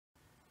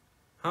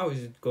How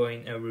is it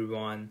going,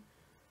 everyone?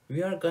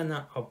 We are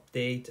gonna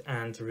update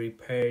and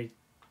repair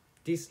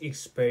this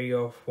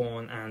Xperia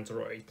phone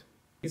Android.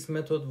 This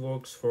method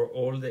works for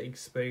all the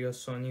Xperia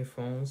Sony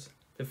phones.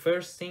 The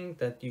first thing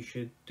that you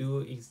should do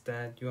is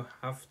that you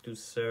have to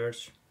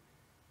search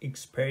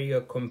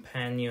Xperia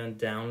Companion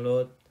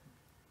download.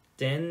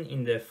 Then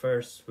in the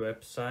first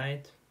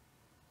website,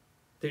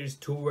 there is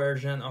two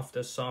versions of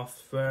the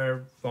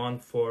software, one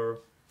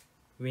for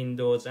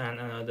Windows and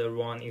another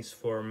one is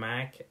for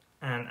Mac.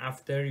 And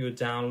after you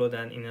download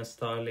and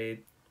install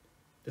it,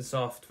 the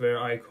software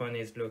icon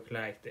is look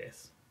like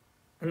this.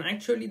 And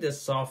actually the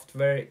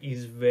software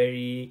is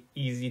very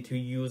easy to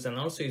use and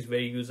also is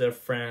very user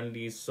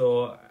friendly,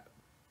 so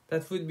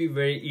that would be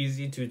very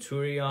easy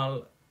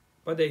tutorial,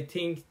 but I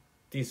think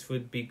this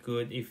would be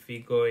good if we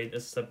go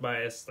it step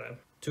by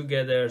step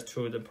together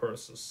through the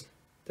process.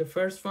 The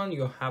first one,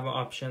 you have an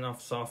option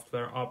of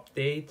software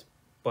update,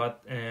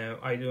 but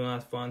I do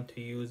not want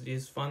to use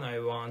this one. I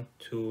want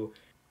to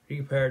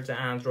repair the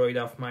Android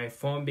of my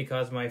phone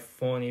because my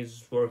phone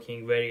is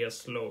working very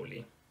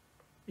slowly.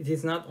 It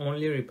is not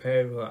only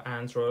repair your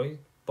Android,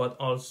 but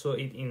also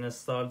it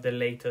installed the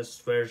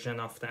latest version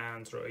of the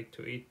Android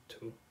to it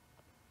too.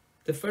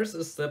 The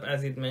first step,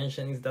 as it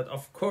mentioned, is that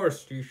of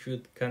course you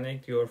should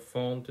connect your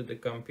phone to the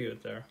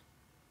computer.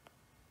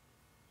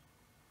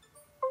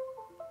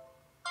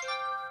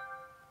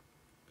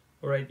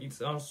 Alright,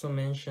 it's also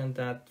mentioned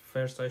that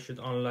first I should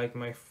unlock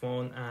my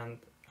phone and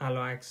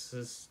allow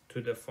access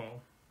to the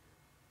phone.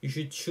 You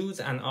should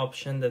choose an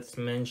option that's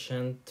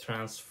mentioned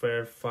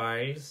transfer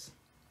files.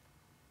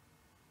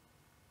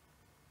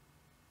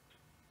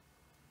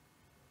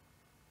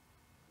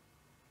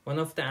 One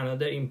of the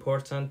another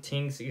important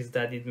things is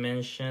that it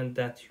mentioned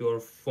that your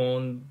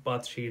phone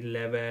battery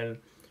level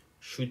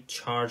should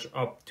charge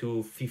up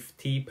to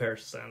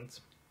 50%.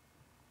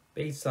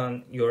 Based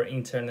on your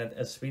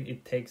internet speed,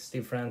 it takes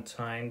different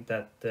time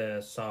that the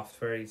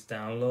software is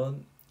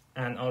downloaded.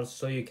 And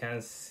also you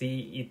can see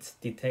it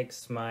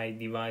detects my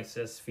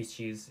devices, which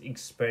is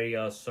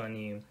Xperia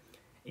Sony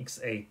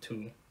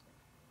X82.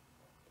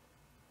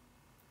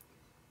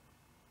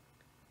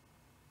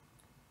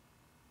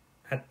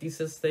 At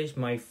this stage,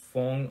 my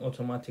phone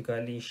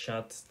automatically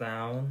shuts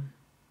down.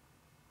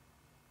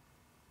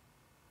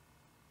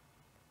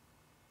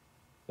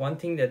 One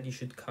thing that you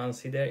should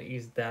consider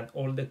is that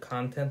all the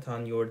content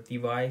on your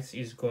device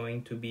is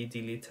going to be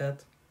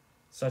deleted,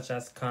 such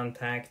as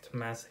contact,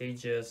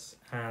 messages,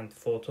 and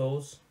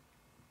photos.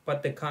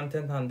 But the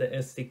content on the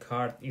SD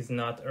card is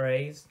not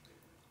erased.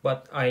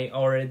 But I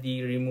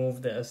already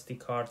removed the SD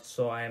card,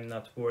 so I am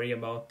not worried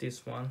about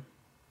this one.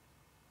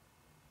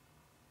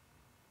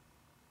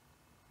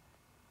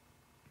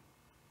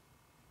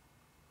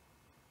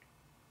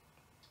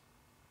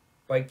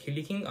 By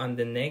clicking on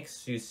the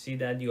next, you see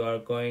that you are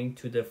going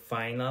to the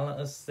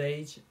final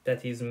stage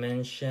that is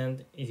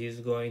mentioned. It is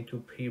going to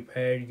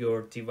prepare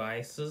your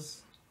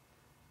devices.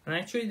 And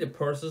actually the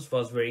process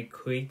was very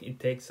quick. It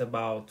takes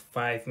about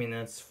 5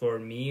 minutes for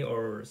me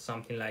or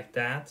something like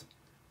that.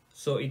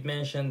 So it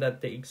mentioned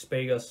that the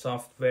Xperia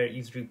software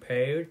is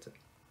repaired.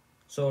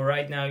 So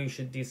right now you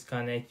should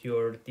disconnect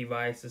your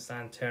devices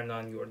and turn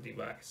on your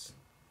device.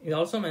 It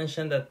also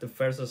mentioned that the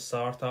first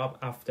startup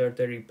after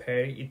the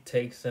repair, it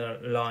takes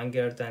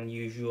longer than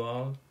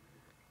usual.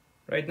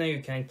 Right now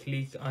you can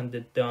click on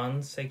the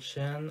done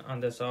section on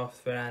the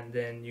software and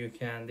then you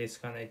can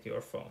disconnect your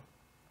phone.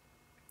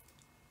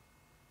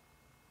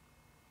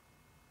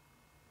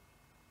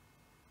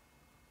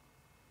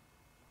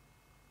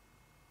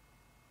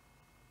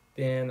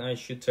 Then I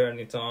should turn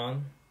it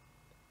on,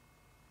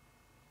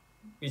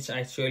 which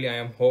actually I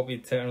am hope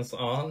it turns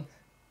on.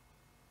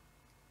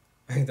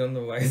 I don't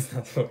know why it's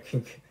not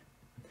working.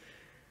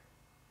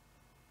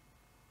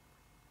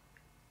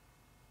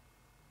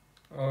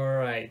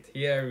 Alright,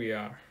 here we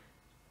are.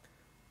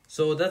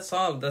 So that's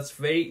all. That's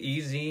very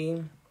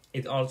easy.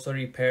 It also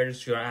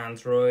repairs your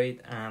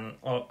Android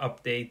and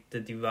update the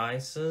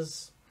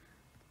devices.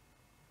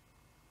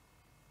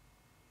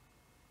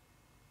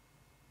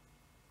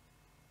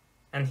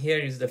 And here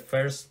is the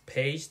first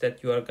page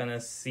that you are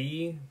gonna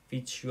see,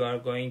 which you are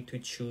going to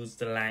choose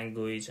the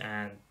language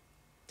and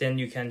then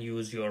you can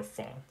use your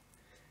phone.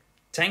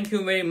 Thank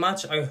you very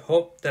much. I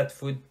hope that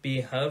would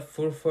be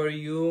helpful for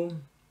you.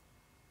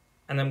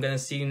 And I'm gonna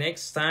see you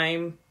next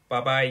time.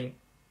 Bye bye.